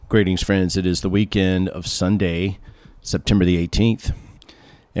Greetings, friends. It is the weekend of Sunday, September the 18th,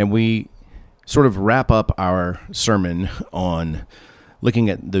 and we sort of wrap up our sermon on looking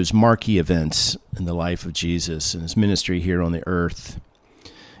at those marquee events in the life of Jesus and his ministry here on the earth.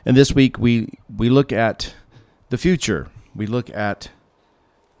 And this week we look at the future. We look at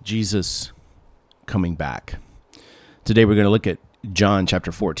Jesus coming back. Today we're going to look at John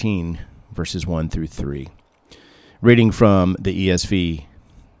chapter 14, verses 1 through 3. Reading from the ESV.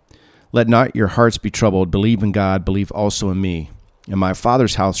 Let not your hearts be troubled. Believe in God. Believe also in me. In my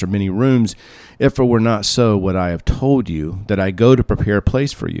Father's house are many rooms. If it were not so, would I have told you that I go to prepare a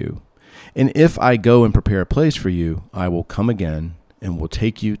place for you? And if I go and prepare a place for you, I will come again and will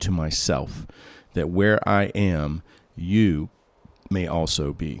take you to myself, that where I am, you may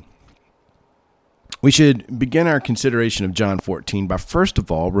also be. We should begin our consideration of John 14 by first of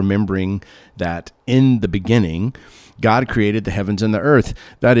all remembering that in the beginning, God created the heavens and the earth.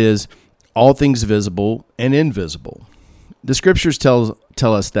 That is, all things visible and invisible. The scriptures tell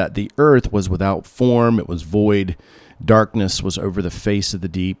us that the earth was without form, it was void, darkness was over the face of the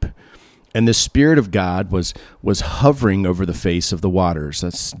deep, and the Spirit of God was hovering over the face of the waters.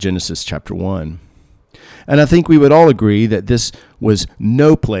 That's Genesis chapter 1. And I think we would all agree that this was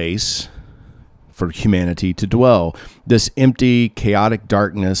no place for humanity to dwell. This empty, chaotic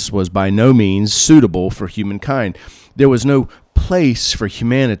darkness was by no means suitable for humankind. There was no place for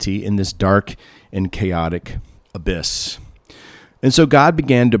humanity in this dark and chaotic abyss. And so God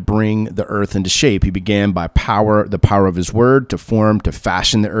began to bring the earth into shape. He began by the power of his word, to form, to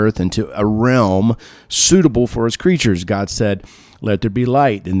fashion the earth into a realm suitable for his creatures. God said, "Let there be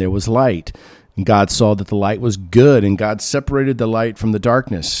light," and there was light. And God saw that the light was good, and God separated the light from the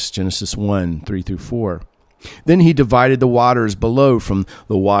darkness, Genesis 1, 3 through 4. Then he divided the waters below from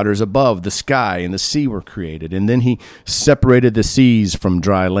the waters above. The sky and the sea were created. And then he separated the seas from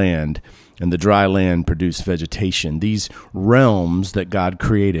dry land, and the dry land produced vegetation. These realms that God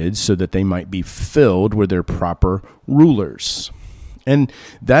created so that they might be filled with their proper rulers. And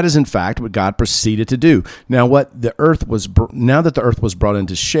that is, in fact, what God proceeded to do. Now that the earth was brought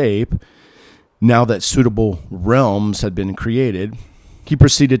into shape, now that suitable realms had been created, he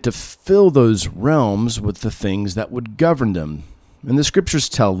proceeded to fill those realms with the things that would govern them. And the scriptures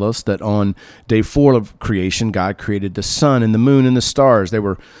tell us that on day 4 of creation, God created the sun and the moon and the stars. They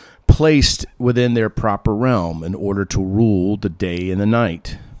were placed within their proper realm in order to rule the day and the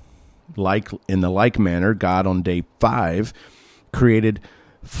night. In the like manner, God on day 5 created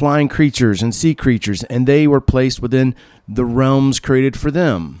flying creatures and sea creatures, and they were placed within the realms created for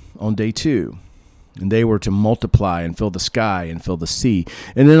them on day 2. And they were to multiply and fill the sky and fill the sea.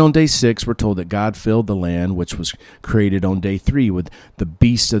 And then on day 6, we're told that God filled the land, which was created on day 3, with the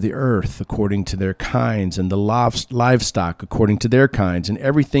beasts of the earth according to their kinds, and the livestock according to their kinds, and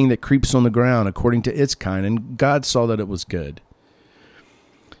everything that creeps on the ground according to its kind. And God saw that it was good.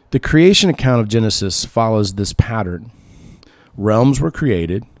 The creation account of Genesis follows this pattern. Realms were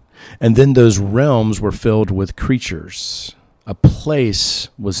created, and then those realms were filled with creatures. A place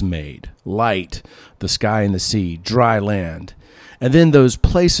was made, light, the sky and the sea, dry land. And then those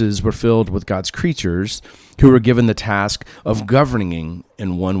places were filled with God's creatures who were given the task of governing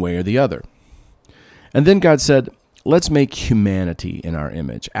in one way or the other. And then God said, let's make humanity in our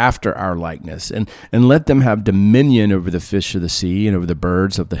image, after our likeness, and let them have dominion over the fish of the sea and over the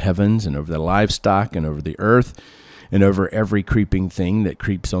birds of the heavens and over the livestock and over the earth and over every creeping thing that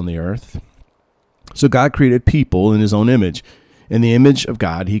creeps on the earth. So God created people in his own image. In the image of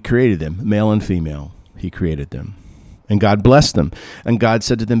God, he created them, male and female. He created them. And God blessed them. And God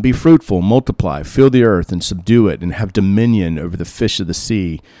said to them, be fruitful, multiply, fill the earth and subdue it, and have dominion over the fish of the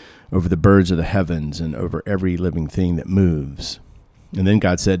sea, over the birds of the heavens, and over every living thing that moves. And then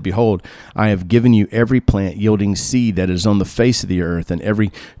God said, behold, I have given you every plant yielding seed that is on the face of the earth, and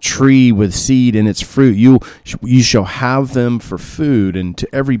every tree with seed in its fruit. You shall have them for food, and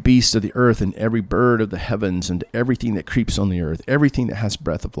to every beast of the earth, and every bird of the heavens, and to everything that creeps on the earth, everything that has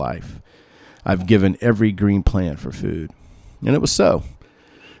breath of life. I've given every green plant for food. And it was so.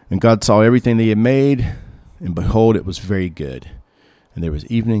 And God saw everything that he had made, and behold, it was very good. And there was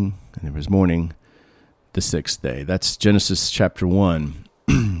evening, and there was morning, the 6th day. That's Genesis chapter 1,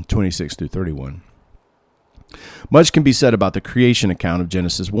 26 through 31. Much can be said about the creation account of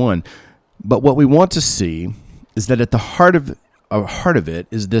Genesis 1, but what we want to see is that at the heart of it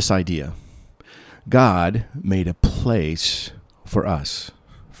is this idea. God made a place for us,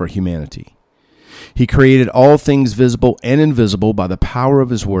 for humanity. He created all things visible and invisible by the power of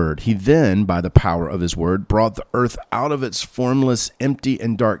his word. He then, by the power of his word, brought the earth out of its formless, empty,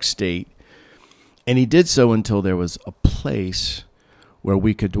 and dark state. And he did so until there was a place where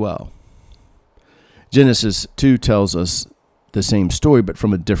we could dwell. Genesis 2 tells us the same story, but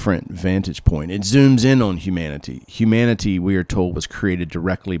from a different vantage point. It zooms in on humanity. Humanity, we are told, was created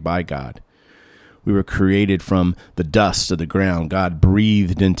directly by God. We were created from the dust of the ground. God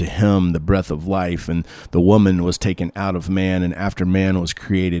breathed into him the breath of life, and the woman was taken out of man, and after man was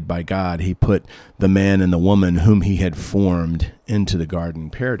created by God, he put the man and the woman whom he had formed into the garden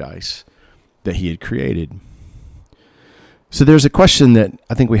paradise that he had created. So there's a question that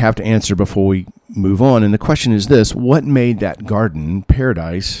I think we have to answer before we move on, and the question is this: what made that garden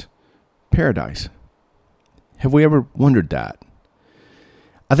paradise paradise? Have we ever wondered that?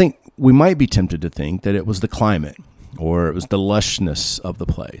 I think we might be tempted to think that it was the climate, or it was the lushness of the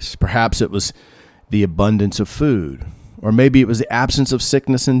place. Perhaps it was the abundance of food, or maybe it was the absence of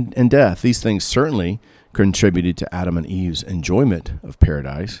sickness and death. These things certainly contributed to Adam and Eve's enjoyment of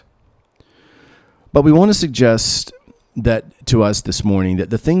paradise. But we want to suggest that to us this morning that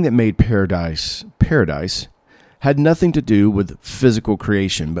the thing that made paradise paradise had nothing to do with physical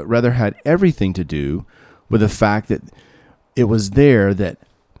creation, but rather had everything to do with the fact that it was there that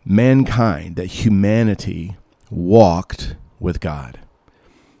mankind, that humanity walked with God.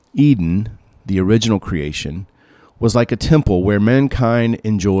 Eden, the original creation, was like a temple where mankind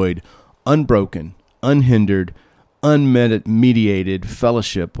enjoyed unbroken, unhindered, unmediated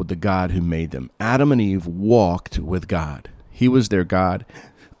fellowship with the God who made them. Adam and Eve walked with God. He was their God,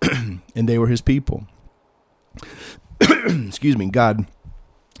 and they were his people. Excuse me. God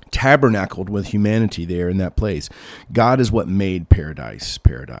tabernacled with humanity there in that place. God is what made paradise,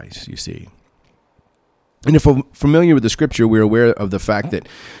 you see. And if we're familiar with the scripture, we're aware of the fact that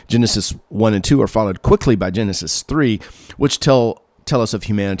Genesis 1 and 2 are followed quickly by Genesis 3, which tell us of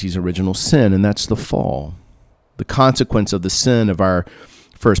humanity's original sin, and that's the fall. The consequence of the sin of our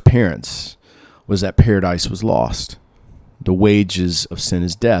first parents was that paradise was lost. The wages of sin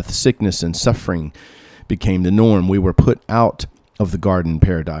is death. Sickness and suffering became the norm. We were put out of the garden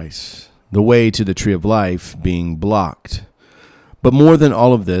paradise, the way to the tree of life being blocked. But more than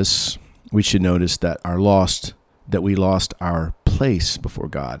all of this, we should notice that we lost our place before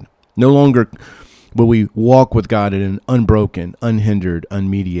God. No longer will we walk with God in an unbroken, unhindered,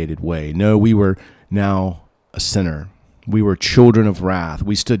 unmediated way. No, we were now a sinner. We were children of wrath.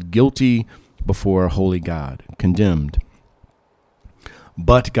 We stood guilty before a holy God, condemned.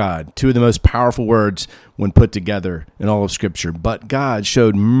 But God, two of the most powerful words when put together in all of Scripture. But God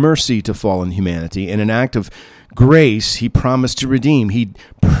showed mercy to fallen humanity. In an act of grace, he promised to redeem. He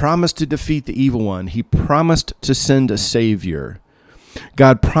promised to defeat the evil one. He promised to send a Savior.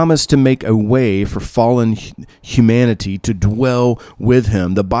 God promised to make a way for fallen humanity to dwell with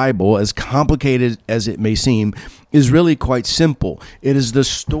him. The Bible, as complicated as it may seem, is really quite simple. It is the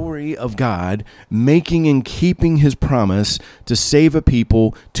story of God making and keeping his promise to save a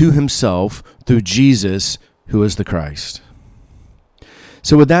people to himself through Jesus, who is the Christ.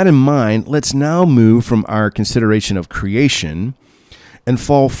 So with that in mind, let's now move from our consideration of creation and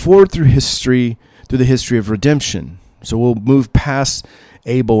fall forward through the history of redemption. So we'll move past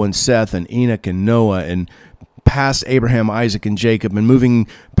Abel and Seth and Enoch and Noah and past Abraham, Isaac, and Jacob and moving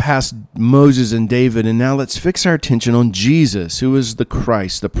past Moses and David. And now let's fix our attention on Jesus, who is the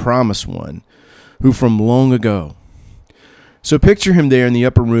Christ, the promised one, who from long ago. So picture him there in the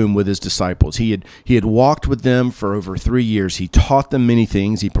upper room with his disciples. He had walked with them for over 3 years. He taught them many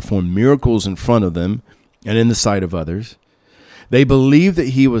things. He performed miracles in front of them and in the sight of others. They believed that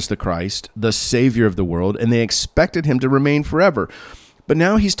he was the Christ, the Savior of the world, and they expected him to remain forever. But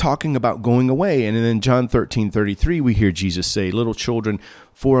now he's talking about going away. And in John 13:33, we hear Jesus say, "Little children,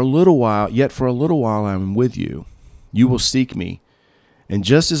 for a little while I am with you. You will seek me. And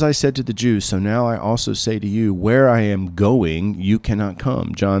just as I said to the Jews, so now I also say to you, where I am going, you cannot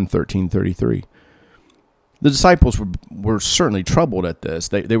come." John 13:33. The disciples were certainly troubled at this.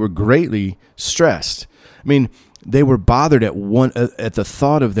 They were greatly stressed. I mean, they were bothered at the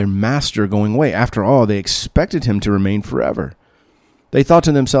thought of their master going away. After all, they expected him to remain forever. They thought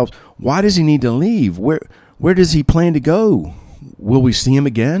to themselves, why does he need to leave? Where does he plan to go? Will we see him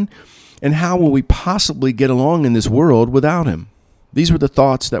again? And how will we possibly get along in this world without him? These were the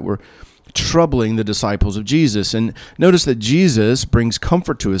thoughts that were troubling the disciples of Jesus. And notice that Jesus brings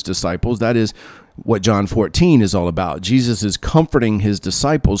comfort to his disciples. That is what John 14 is all about. Jesus is comforting his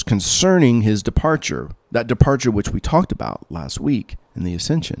disciples concerning his departure, that departure which we talked about last week in the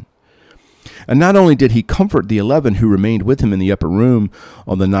Ascension. And not only did he comfort the 11 who remained with him in the upper room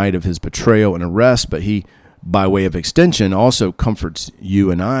on the night of his betrayal and arrest, but he, by way of extension, also comforts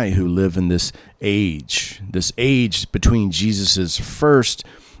you and I who live in this age between Jesus' first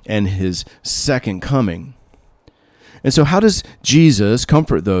and his second coming. And so how does Jesus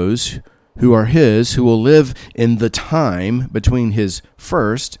comfort those who are his, who will live in the time between his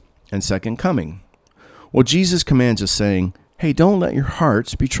first and second coming? Well, Jesus commands us saying, hey, don't let your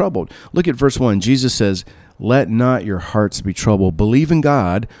hearts be troubled. Look at verse 1. Jesus says, let not your hearts be troubled. Believe in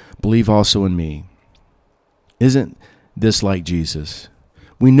God, believe also in me. Isn't this like Jesus?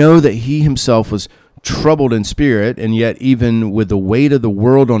 We know that he himself was troubled in spirit, and yet even with the weight of the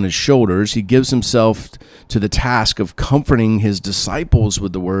world on his shoulders, he gives himself to the task of comforting his disciples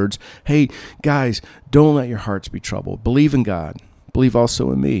with the words, hey, guys, don't let your hearts be troubled. Believe in God. Believe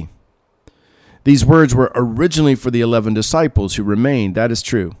also in me. These words were originally for the 11 disciples who remained. That is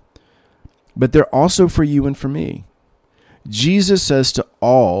true. But they're also for you and for me. Jesus says to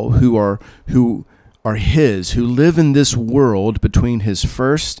all who are his, who live in this world between his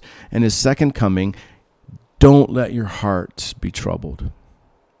first and his second coming, don't let your hearts be troubled.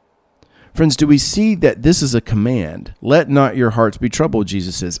 Friends, do we see that this is a command? Let not your hearts be troubled,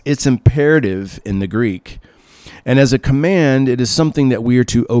 Jesus says. It's imperative in the Greek. And as a command, it is something that we are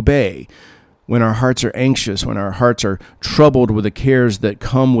to obey. When our hearts are anxious, when our hearts are troubled with the cares that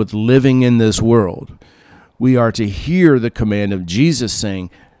come with living in this world, we are to hear the command of Jesus saying,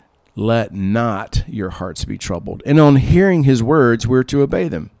 let not your hearts be troubled. And on hearing his words, we're to obey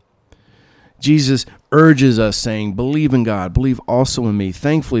them. Jesus urges us saying, believe in God, believe also in me.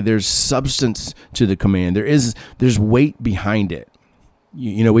 Thankfully, there's substance to the command. There's weight behind it.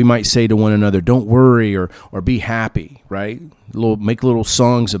 You know, we might say to one another, don't worry or be happy, right? Make little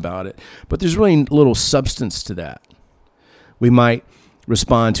songs about it. But there's really little substance to that. We might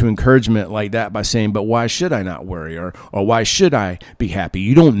respond to encouragement like that by saying, but why should I not worry? Or why should I be happy?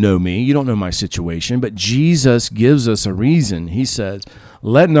 You don't know me. You don't know my situation. But Jesus gives us a reason. He says,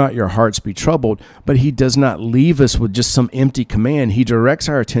 let not your hearts be troubled. But he does not leave us with just some empty command. He directs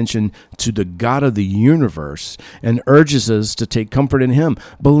our attention to the God of the universe and urges us to take comfort in him.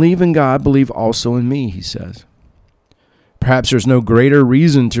 Believe in God, believe also in me, he says. Perhaps there's no greater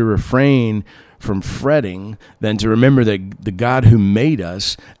reason to refrain from fretting than to remember that the God who made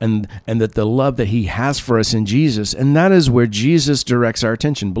us and that the love that he has for us in Jesus, and that is where Jesus directs our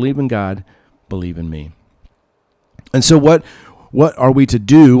attention. Believe in God, believe in me. And so what are we to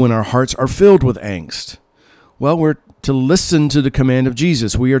do when our hearts are filled with angst? Well, we're to listen to the command of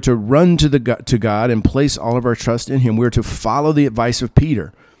Jesus. We are to run to God and place all of our trust in him. We're to follow the advice of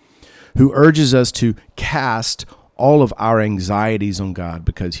Peter, who urges us to cast all of our anxieties on God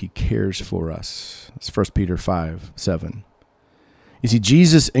because he cares for us. It's 1 Peter 5:7. You see,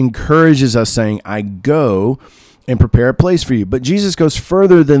 Jesus encourages us saying, I go and prepare a place for you. But Jesus goes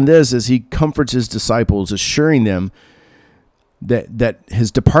further than this as he comforts his disciples, assuring them that his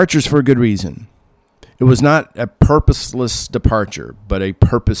departure is for a good reason. It was not a purposeless departure, but a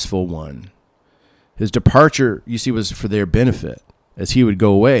purposeful one. His departure, you see, was for their benefit, as he would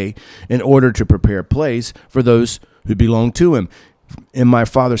go away in order to prepare a place for those who belong to him. In my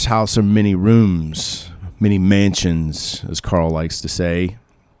Father's house are many rooms, many mansions, as Carl likes to say.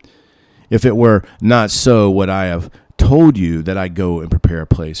 If it were not so, would I have told you that I go and prepare a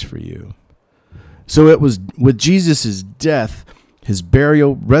place for you? So it was with Jesus' death, his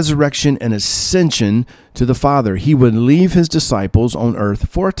burial, resurrection, and ascension to the Father. He would leave his disciples on earth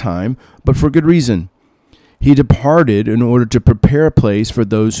for a time, but for good reason. He departed in order to prepare a place for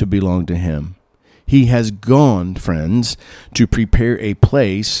those who belong to him. He has gone, friends, to prepare a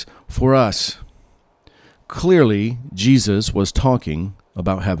place for us. Clearly, Jesus was talking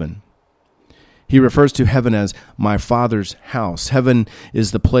about heaven. He refers to heaven as my Father's house. Heaven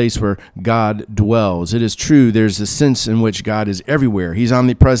is the place where God dwells. It is true, there's a sense in which God is everywhere. He's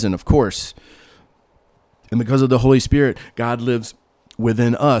omnipresent, of course. And because of the Holy Spirit, God lives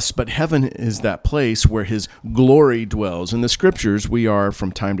within us. But heaven is that place where his glory dwells. In the scriptures, we are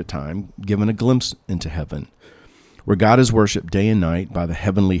from time to time given a glimpse into heaven, where God is worshiped day and night by the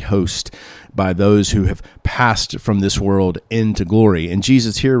heavenly host, by those who have passed from this world into glory. And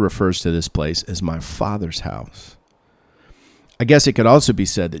Jesus here refers to this place as my Father's house. I guess it could also be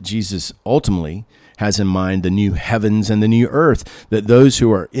said that Jesus ultimately has in mind the new heavens and the new earth that those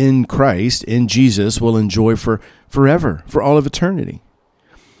who are in Christ, in Jesus, will enjoy forever, for all of eternity.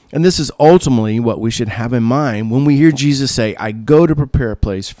 And this is ultimately what we should have in mind when we hear Jesus say, I go to prepare a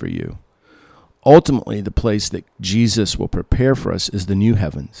place for you. Ultimately, the place that Jesus will prepare for us is the new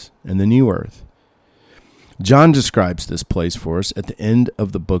heavens and the new earth. John describes this place for us at the end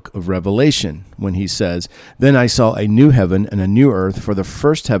of the book of Revelation when he says, Then I saw a new heaven and a new earth, for the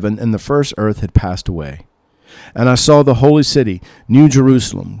first heaven and the first earth had passed away. And I saw the holy city, New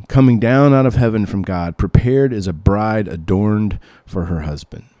Jerusalem, coming down out of heaven from God, prepared as a bride adorned for her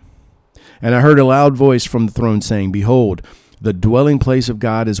husband. And I heard a loud voice from the throne saying, Behold, the dwelling place of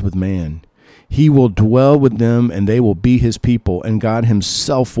God is with man. He will dwell with them, and they will be his people, and God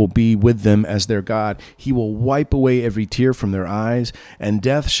himself will be with them as their God. He will wipe away every tear from their eyes, and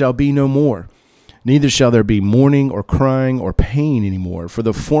death shall be no more. Neither shall there be mourning or crying or pain anymore, for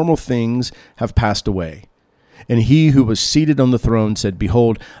the former things have passed away. And he who was seated on the throne said,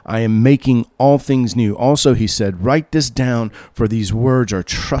 Behold, I am making all things new. Also he said, Write this down, for these words are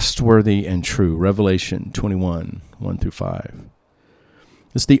trustworthy and true. Revelation 21, 1-5.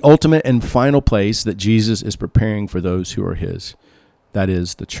 It's the ultimate and final place that Jesus is preparing for those who are his. That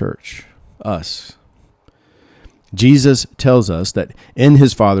is the church, us. Jesus tells us that in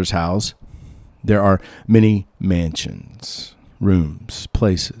his Father's house, there are many mansions, rooms,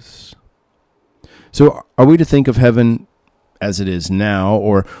 places. So are we to think of heaven as it is now,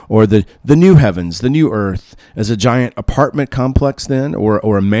 or the new heavens, the new earth, as a giant apartment complex then,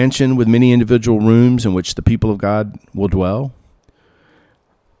 or a mansion with many individual rooms in which the people of God will dwell?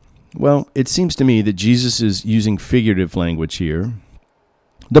 Well, it seems to me that Jesus is using figurative language here.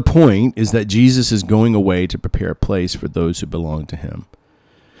 The point is that Jesus is going away to prepare a place for those who belong to him.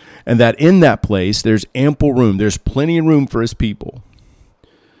 And that in that place, there's ample room. There's plenty of room for his people.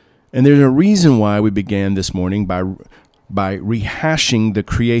 And there's a reason why we began this morning by rehashing the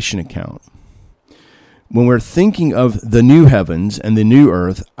creation account. When we're thinking of the new heavens and the new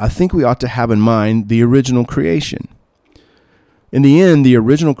earth, I think we ought to have in mind the original creation. In the end, the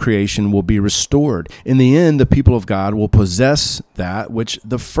original creation will be restored. In the end, the people of God will possess that which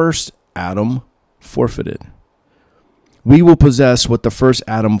the first Adam forfeited. We will possess what the first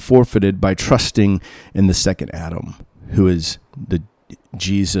Adam forfeited by trusting in the second Adam, who is the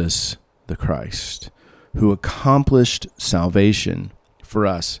Jesus the Christ, who accomplished salvation for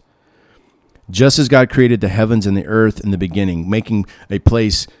us. Just as God created the heavens and the earth in the beginning, making a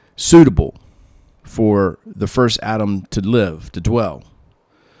place suitable for the first Adam to live, to dwell,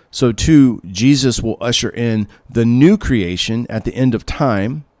 so too Jesus will usher in the new creation at the end of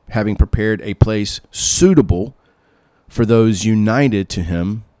time, having prepared a place suitable for those united to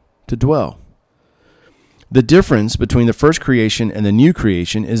him to dwell. The difference between the first creation and the new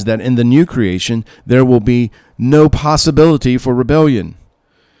creation is that in the new creation, there will be no possibility for rebellion.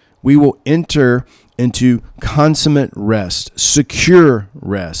 We will enter into consummate rest, secure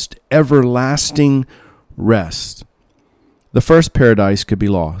rest, everlasting rest. The first paradise could be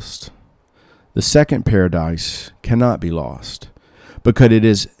lost. The second paradise cannot be lost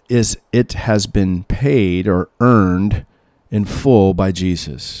because it has been paid or earned in full by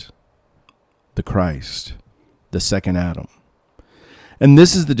Jesus, the Christ, the second Adam. And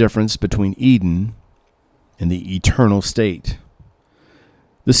this is the difference between Eden and the eternal state.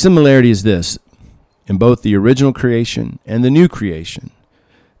 The similarity is this: in both the original creation and the new creation,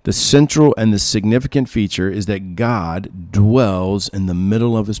 the central and the significant feature is that God dwells in the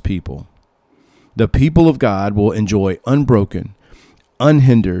middle of his people. The people of God will enjoy unbroken,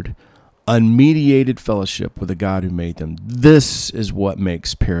 unhindered, unmediated fellowship with the God who made them. This is what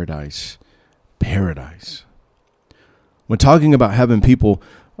makes paradise paradise. When talking about heaven, people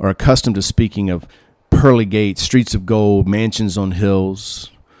are accustomed to speaking of pearly gates, streets of gold, mansions on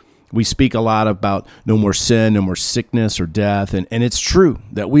hills. We speak a lot about no more sin, no more sickness or death. And it's true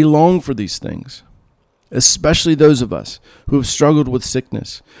that we long for these things, especially those of us who have struggled with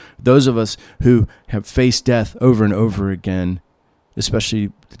sickness, those of us who have faced death over and over again,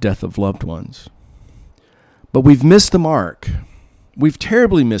 especially the death of loved ones. But we've missed the mark. We've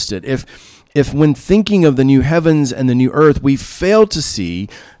terribly missed it. If when thinking of the new heavens and the new earth, we fail to see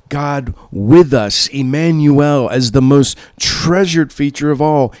God with us, Emmanuel, as the most treasured feature of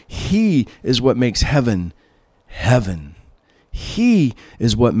all. He is what makes heaven, heaven. He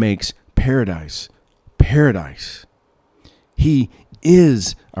is what makes paradise, paradise. He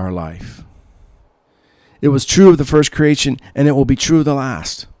is our life. It was true of the first creation, and it will be true of the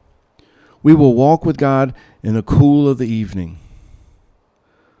last. We will walk with God in the cool of the evening.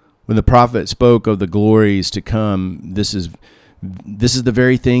 When the prophet spoke of the glories to come, this is the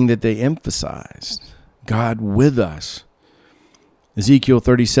very thing that they emphasized. God with us. Ezekiel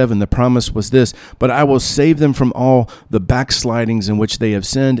 37, the promise was this: but I will save them from all the backslidings in which they have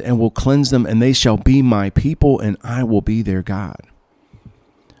sinned, and will cleanse them, and they shall be my people, and I will be their God.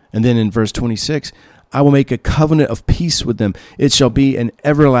 And then in verse 26, I will make a covenant of peace with them. It shall be an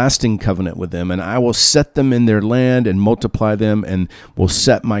everlasting covenant with them, and I will set them in their land and multiply them, and will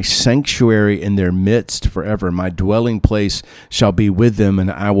set my sanctuary in their midst forever. My dwelling place shall be with them, and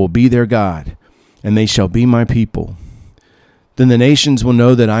I will be their God, and they shall be my people. Then the nations will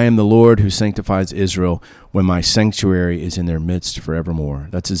know that I am the Lord who sanctifies Israel when my sanctuary is in their midst forevermore.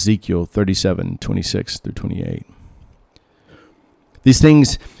 That's Ezekiel 37:26-28. These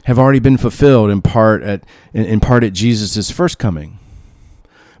things have already been fulfilled in part at Jesus' first coming,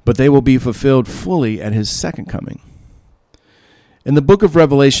 but they will be fulfilled fully at his second coming. And the book of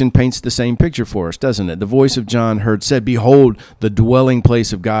Revelation paints the same picture for us, doesn't it? The voice of John heard said, "Behold, the dwelling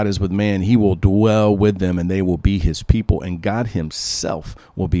place of God is with man. He will dwell with them, and they will be his people, and God himself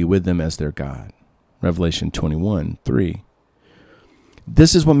will be with them as their God." Revelation 21:3.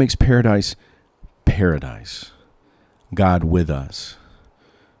 This is what makes paradise paradise. God with us.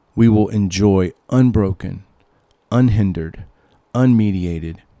 We will enjoy unbroken, unhindered,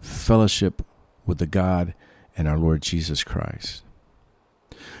 unmediated fellowship with the God and our Lord Jesus Christ.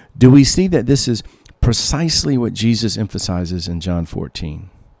 Do we see that this is precisely what Jesus emphasizes in John 14?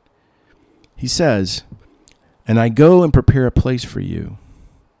 He says, "And I go and prepare a place for you.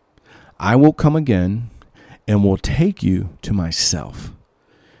 I will come again and will take you to myself,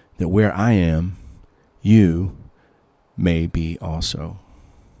 that where I am, you may be also."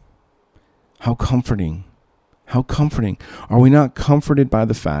 How comforting. How comforting. Are we not comforted by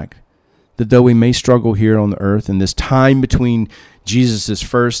the fact that though we may struggle here on the earth in this time between Jesus'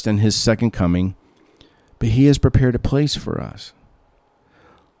 first and his second coming, but he has prepared a place for us?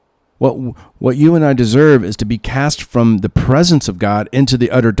 What you and I deserve is to be cast from the presence of God into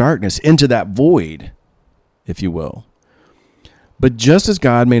the utter darkness, into that void, if you will. But just as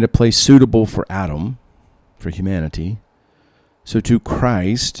God made a place suitable for Adam, for humanity, so too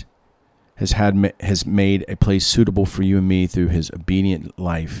Christ has made a place suitable for you and me through his obedient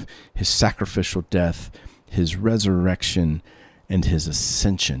life, his sacrificial death, his resurrection, and his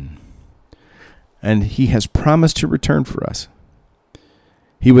ascension. And he has promised to return for us.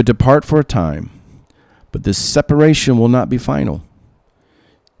 He would depart for a time, but this separation will not be final.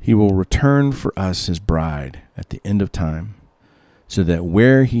 He will return for us, his bride, at the end of time, so that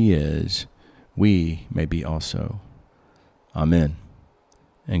where he is, we may be also. Amen,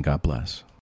 and God bless.